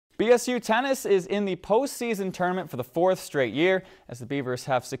BSU tennis is in the postseason tournament for the fourth straight year as the Beavers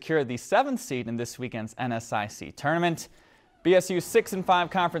have secured the 7th seed in this weekend's NSIC tournament. BSU's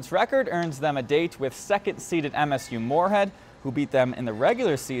 6-5 conference record earns them a date with second-seeded MSU Moorhead, who beat them in the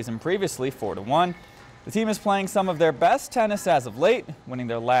regular season previously 4-1. The team is playing some of their best tennis as of late, winning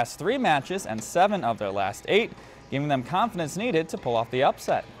their last 3 matches and 7 of their last 8, giving them confidence needed to pull off the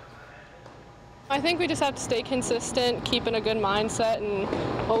upset. I think we just have to stay consistent, keep in a good mindset, and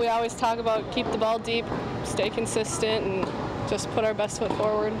what we always talk about, keep the ball deep, stay consistent, and just put our best foot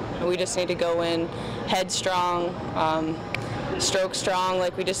forward. We just need to go in headstrong, stroke strong.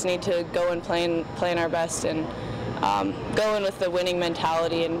 Like, we just need to go and playing our best and go in with the winning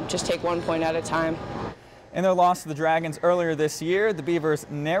mentality and just take 1 point at a time. In their loss to the Dragons earlier this year, the Beavers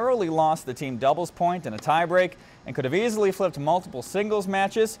narrowly lost the team doubles point in a tiebreak and could have easily flipped multiple singles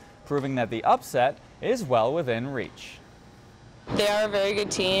matches, proving that the upset is well within reach. They are a very good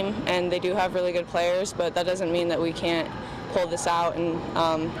team and they do have really good players, but that doesn't mean that we can't pull this out and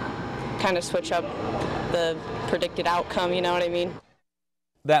kind of switch up the predicted outcome, you know what I mean?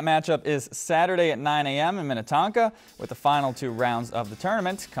 That matchup is Saturday at 9 a.m. in Minnetonka, with the final 2 rounds of the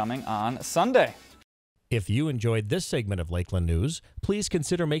tournament coming on Sunday. If you enjoyed this segment of Lakeland News, please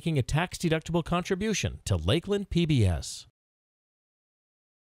consider making a tax-deductible contribution to Lakeland PBS.